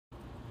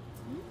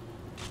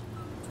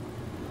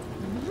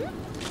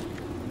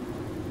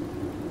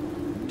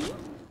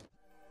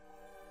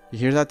You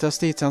hear that,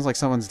 Dusty? It sounds like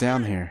someone's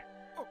down here.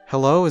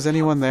 Hello? Is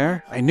anyone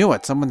there? I knew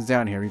it! Someone's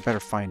down here. We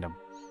better find him.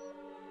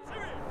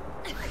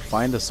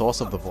 Find the source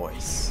of the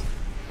voice.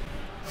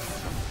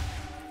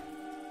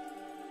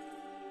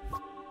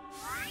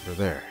 They're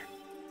there.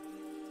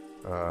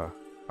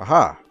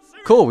 Aha!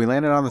 Cool, we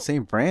landed on the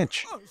same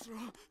branch.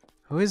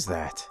 Who is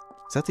that?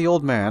 Is that the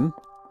old man?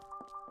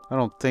 I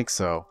don't think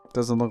so.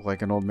 Doesn't look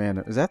like an old man.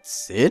 Is that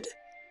Sid?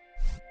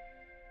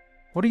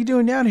 What are you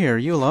doing down here? Are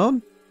you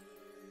alone?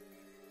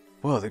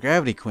 Whoa, the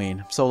Gravity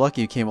Queen. I'm so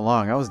lucky you came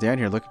along. I was down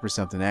here looking for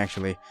something,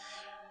 actually.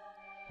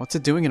 What's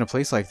it doing in a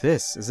place like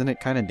this? Isn't it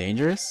kind of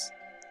dangerous?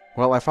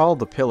 Well, I followed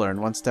the pillar, and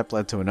one step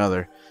led to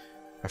another.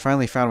 I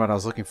finally found what I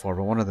was looking for,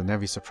 but one of the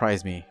Nevi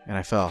surprised me, and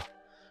I fell.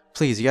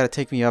 Please, you gotta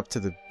take me up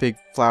to the big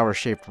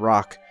flower-shaped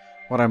rock.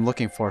 What I'm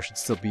looking for should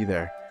still be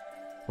there.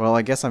 Well,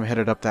 I guess I'm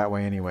headed up that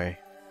way anyway.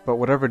 But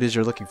whatever it is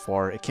you're looking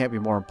for, it can't be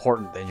more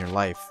important than your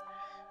life.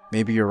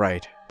 Maybe you're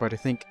right, but I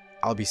think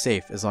I'll be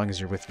safe as long as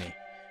you're with me.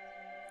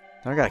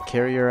 Now I gotta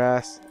carry your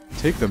ass.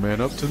 Take the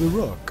man up to the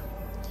rock.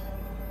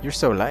 You're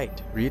so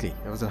light, really.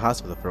 I was in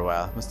hospital for a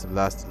while. Must have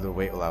lost a little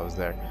weight while I was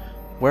there.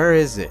 Where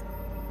is it?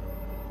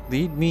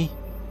 Lead me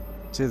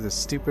to the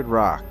stupid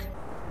rock.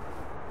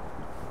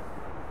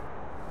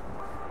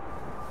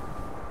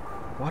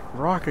 What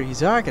rock are you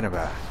talking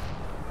about?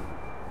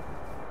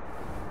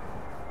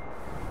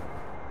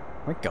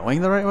 Am I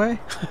going the right way?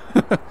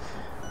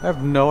 I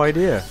have no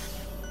idea.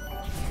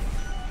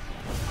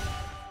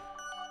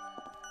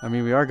 I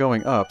mean, we are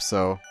going up,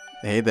 so...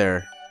 Hey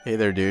there. Hey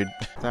there, dude.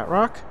 That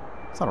rock?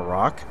 It's not a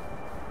rock.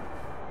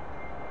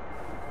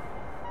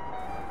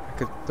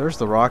 There's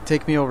the rock.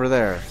 Take me over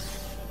there.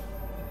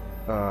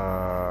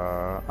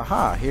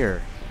 Aha,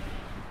 here.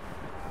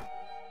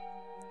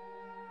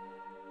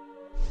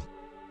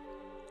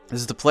 This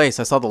is the place.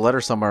 I saw the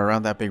letter somewhere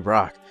around that big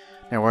rock.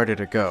 Now, where did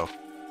it go?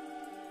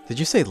 Did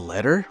you say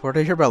letter? Where did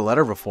I hear about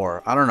letter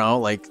before? I don't know,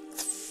 like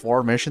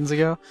 4 missions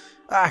ago?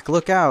 Ah,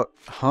 look out.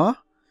 Huh?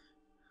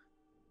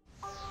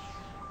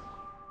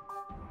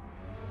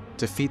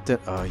 Defeat the...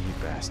 Oh, you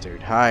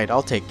bastard. Hide.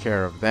 I'll take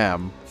care of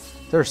them.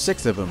 There are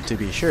 6 of them, to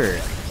be sure.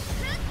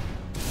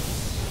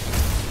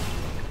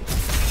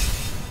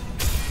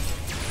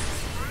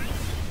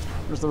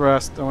 Where's the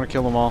rest? I want to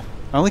kill them all.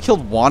 I only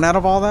killed 1 out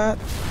of all that?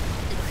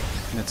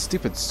 And that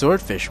stupid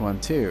swordfish one,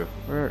 too.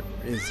 Where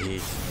is he?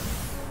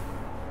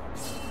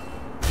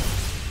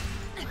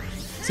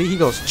 See, he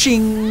goes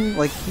ching!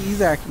 Like, he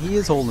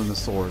is holding the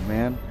sword,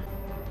 man.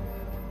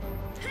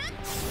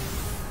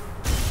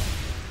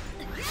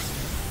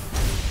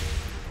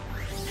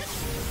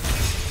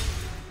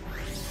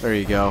 There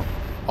you go.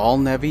 All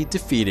Nevi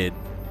defeated.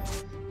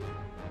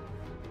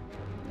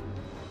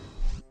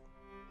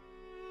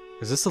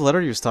 Is this the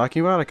letter he was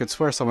talking about? I could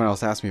swear someone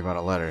else asked me about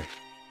a letter.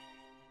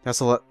 That's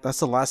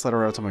the last letter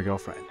I wrote to my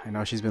girlfriend. I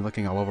know she's been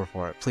looking all over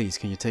for it. Please,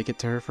 can you take it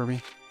to her for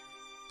me?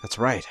 That's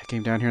right. I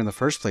came down here in the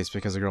first place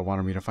because the girl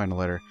wanted me to find a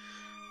letter.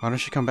 Why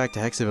don't you come back to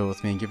Hexaville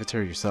with me and give it to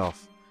her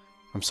yourself?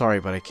 I'm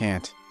sorry, but I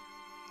can't.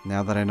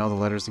 Now that I know the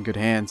letter's in good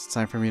hands, it's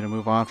time for me to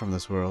move on from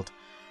this world.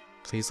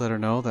 Please let her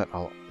know that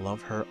I'll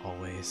love her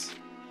always.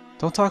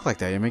 Don't talk like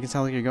that. You make it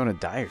sound like you're going to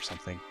die or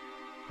something.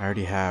 I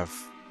already have.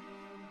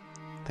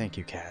 Thank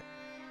you, Cat.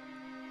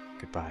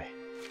 Goodbye.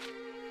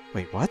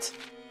 Wait, what?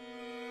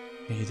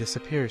 And he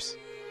disappears.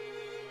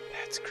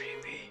 That's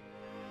creepy.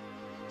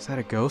 Is that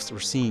a ghost? We're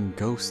seeing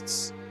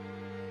ghosts.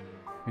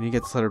 When you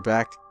get this letter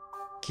back,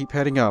 keep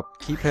heading up.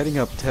 Keep heading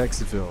up to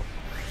Hexaville.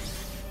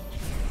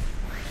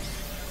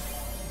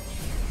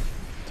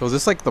 So is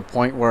this like the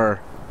point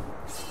where,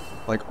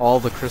 like, all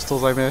the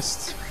crystals I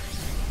missed,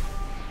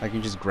 I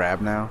can just grab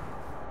now?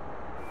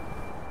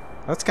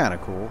 That's kind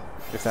of cool,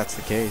 if that's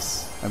the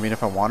case. I mean,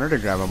 if I wanted to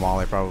grab them all,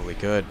 I probably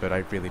could, but I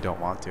really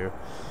don't want to.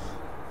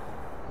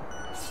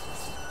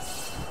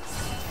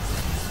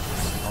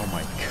 Oh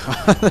my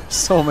god, there's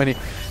so many.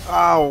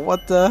 Oh,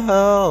 what the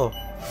hell?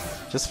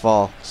 Just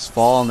fall. Just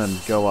fall and then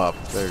go up.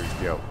 There you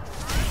go.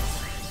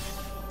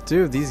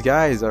 Dude, these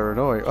guys are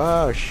annoying.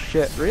 Oh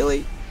shit,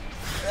 really?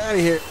 Get out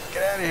of here.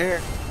 Get out of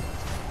here.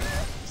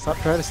 Stop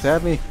trying to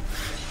stab me.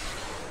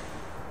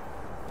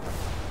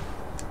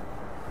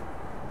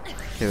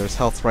 Okay, there's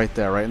health right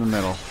there, right in the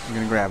middle. I'm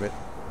gonna grab it.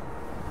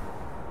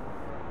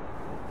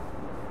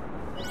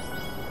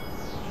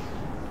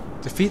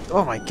 Defeat.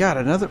 Oh my god,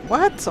 another.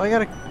 What? So I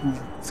gotta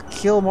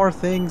kill more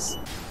things.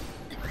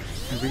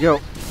 Here we go.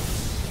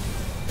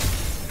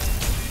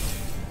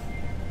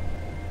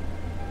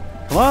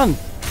 Come on!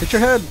 Hit your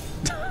head!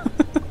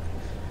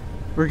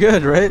 We're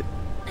good, right?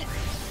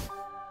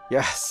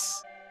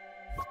 Yes!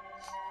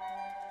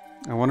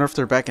 I wonder if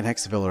they're back in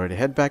Hexaville already.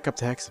 Head back up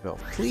to Hexaville.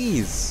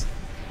 Please!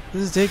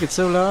 This is taking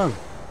so long.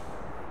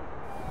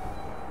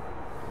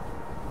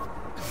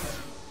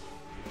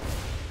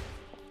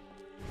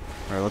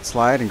 Alright, let's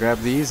slide and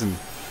grab these and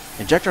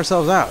eject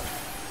ourselves out.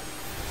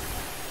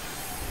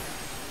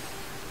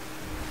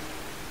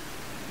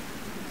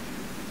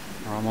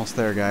 We're almost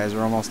there, guys.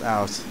 We're almost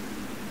out.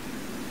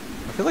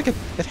 I feel like it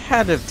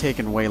had to have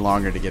taken way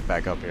longer to get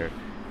back up here.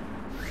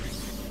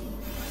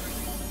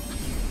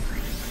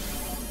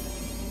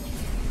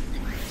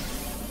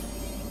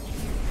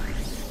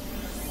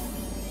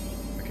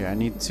 Okay, I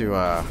need to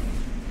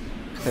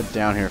head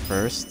down here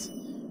first.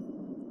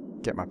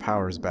 Get my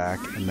powers back,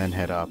 and then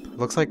head up.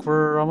 Looks like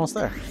we're almost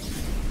there.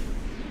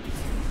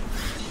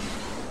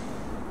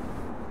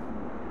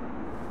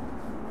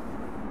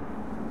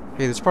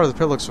 Hey, this part of the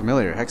pit looks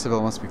familiar.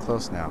 Hexaville must be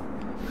close now.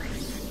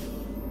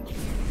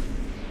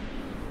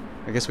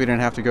 I guess we didn't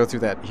have to go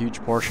through that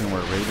huge portion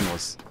where Raven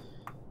was.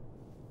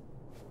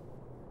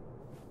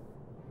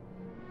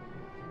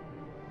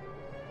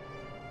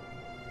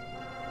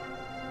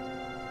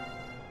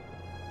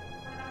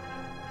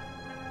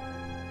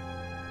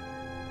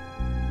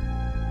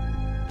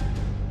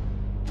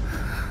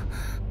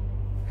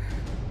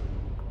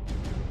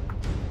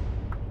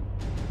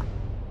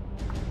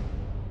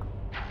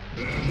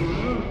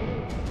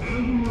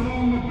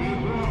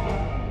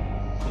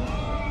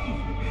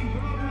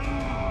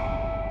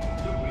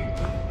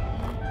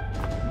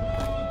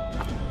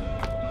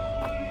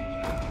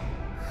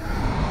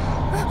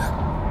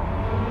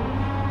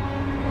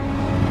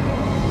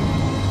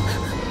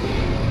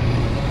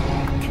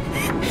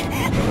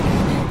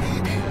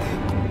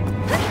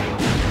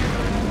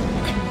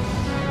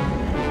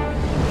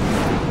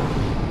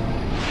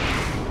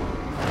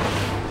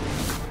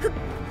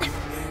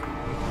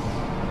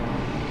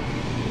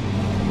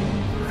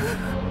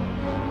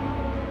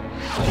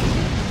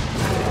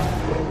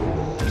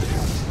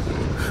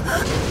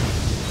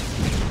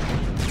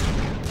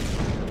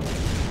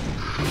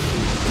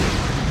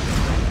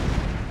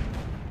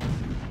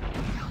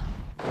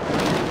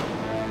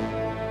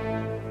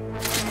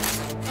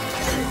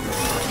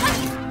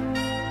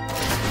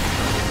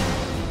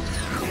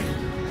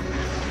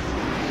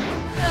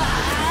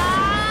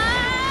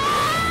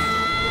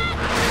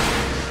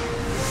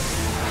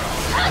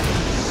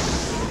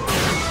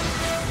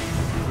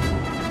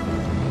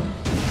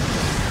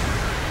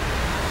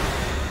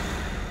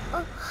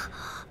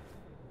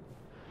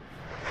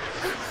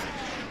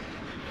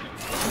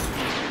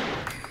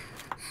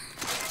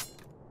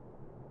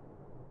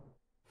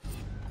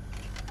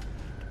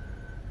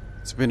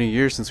 It's been a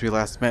year since we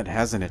last met,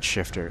 hasn't it,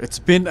 Shifter? It's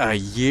been a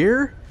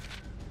year?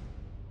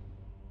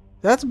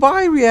 That's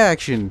my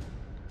reaction!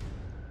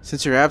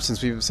 Since your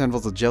absence, we've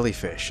assembled the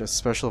Jellyfish, a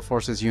special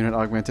forces unit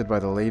augmented by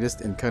the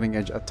latest in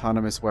cutting-edge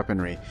autonomous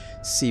weaponry,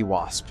 Sea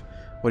Wasp.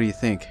 What do you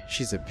think?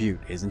 She's a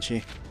beaut, isn't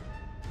she?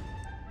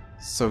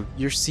 So,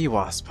 you're Sea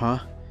Wasp, huh?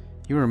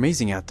 You were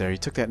amazing out there. You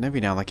took that Nevi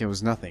down like it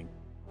was nothing.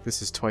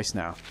 This is twice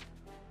now.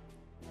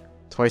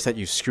 Twice that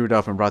you screwed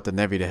up and brought the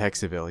Nevi to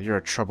Hexaville. You're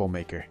a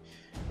troublemaker.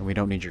 And we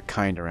don't need your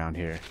kind around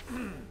here.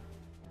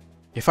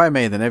 If I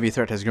may, the Nevi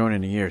threat has grown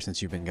in a year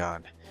since you've been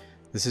gone.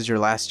 This is your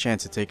last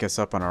chance to take us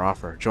up on our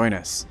offer. Join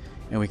us,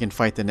 and we can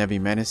fight the Nevi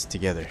menace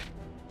together.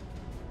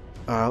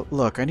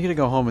 Look, I need to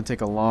go home and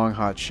take a long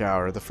hot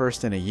shower, the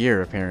first in a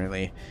year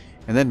apparently,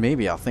 and then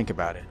maybe I'll think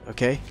about it,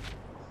 okay?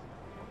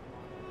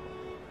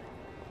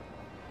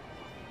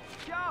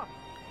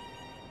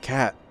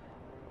 Cat.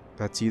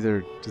 That's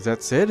either... Is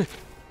that Sid?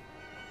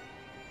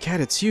 Cat,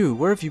 it's you.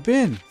 Where have you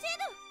been?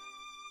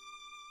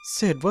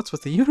 Sid, what's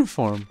with the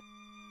uniform?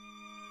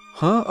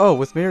 Huh? Oh,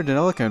 with Mayor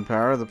Danelica in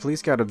power, the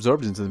police got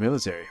absorbed into the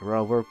military. We're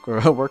all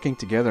working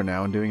together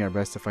now and doing our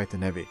best to fight the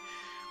Nevi.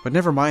 But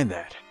never mind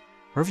that.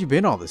 Where have you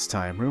been all this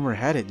time? Rumor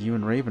had it you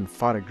and Raven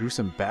fought a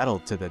gruesome battle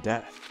to the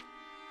death.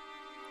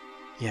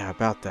 Yeah,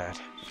 about that.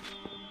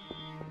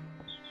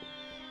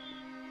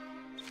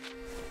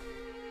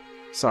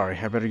 Sorry,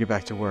 I better get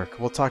back to work.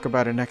 We'll talk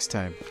about it next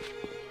time.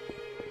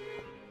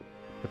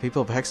 The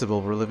people of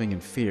Hexaville were living in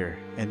fear,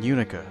 and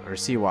Unica, or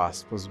Sea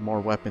Wasp, was more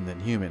weapon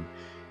than human.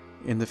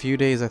 In the few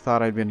days I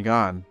thought I'd been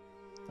gone,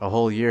 a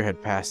whole year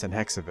had passed in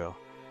Hexaville.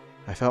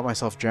 I felt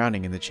myself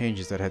drowning in the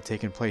changes that had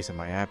taken place in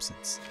my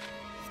absence.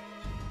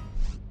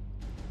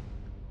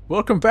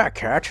 Welcome back,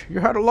 Cat. You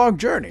had a long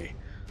journey,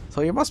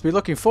 so you must be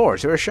looking forward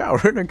to a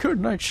shower and a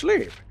good night's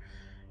sleep.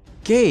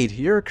 Gade,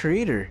 you're a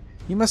creator.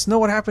 You must know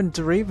what happened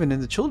to Raven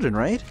and the children,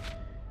 right?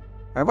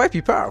 I might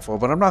be powerful,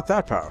 but I'm not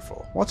that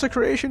powerful. Once a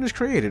creation is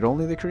created,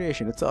 only the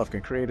creation itself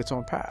can create its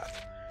own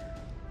path.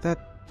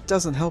 That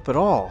doesn't help at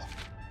all.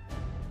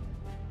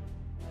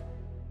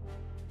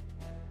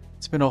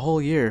 It's been a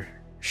whole year.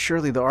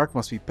 Surely the Ark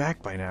must be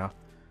back by now.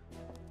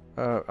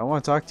 I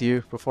want to talk to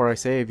you before I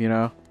save, you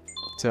know.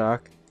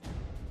 Talk.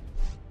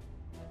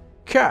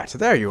 Cat,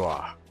 there you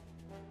are.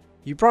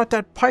 You brought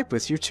that pipe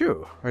with you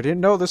too. I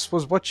didn't know this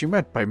was what you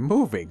meant by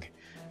moving.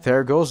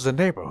 There goes the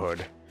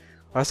neighborhood.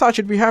 I thought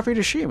you'd be happy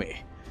to see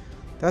me.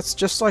 That's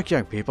just like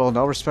young people,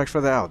 no respect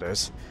for the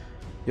elders.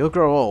 You'll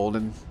grow old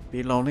and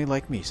be lonely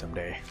like me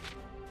someday.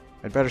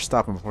 I'd better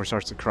stop him before he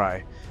starts to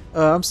cry.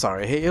 I'm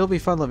sorry. Hey, it'll be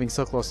fun living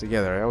so close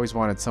together. I always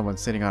wanted someone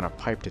sitting on a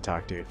pipe to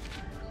talk to.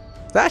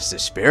 That's the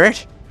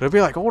spirit. It'll be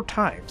like old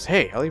times.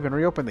 Hey, I'll even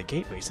reopen the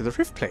gateways to the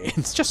rift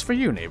plains just for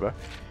you, neighbor.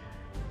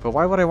 But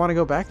why would I want to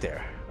go back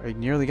there? I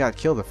nearly got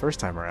killed the first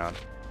time around.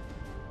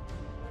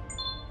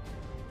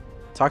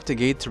 Talk to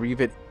Gade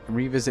to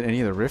revisit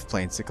any of the rift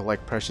planes to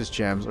collect precious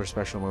gems or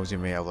special moves you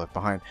may have left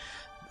behind.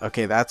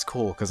 Okay, that's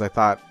cool, because I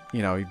thought,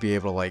 you know, you'd be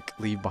able to, like,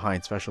 leave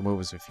behind special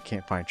moves if you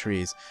can't find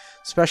trees.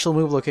 Special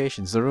move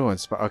locations, the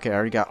ruins. Okay, I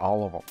already got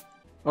all of them.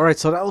 Alright,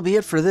 so that'll be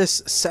it for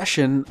this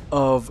session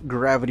of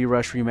Gravity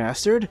Rush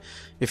Remastered.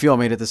 If you all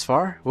made it this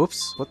far,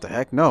 whoops, what the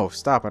heck? No,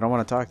 stop, I don't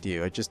want to talk to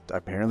you. It just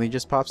apparently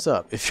just pops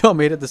up. If you all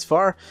made it this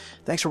far,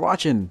 thanks for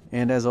watching,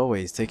 and as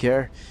always, take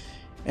care,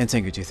 and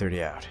Tengu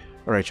 230 out.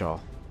 Alright, y'all.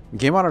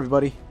 Game on,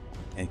 everybody,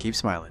 and keep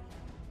smiling.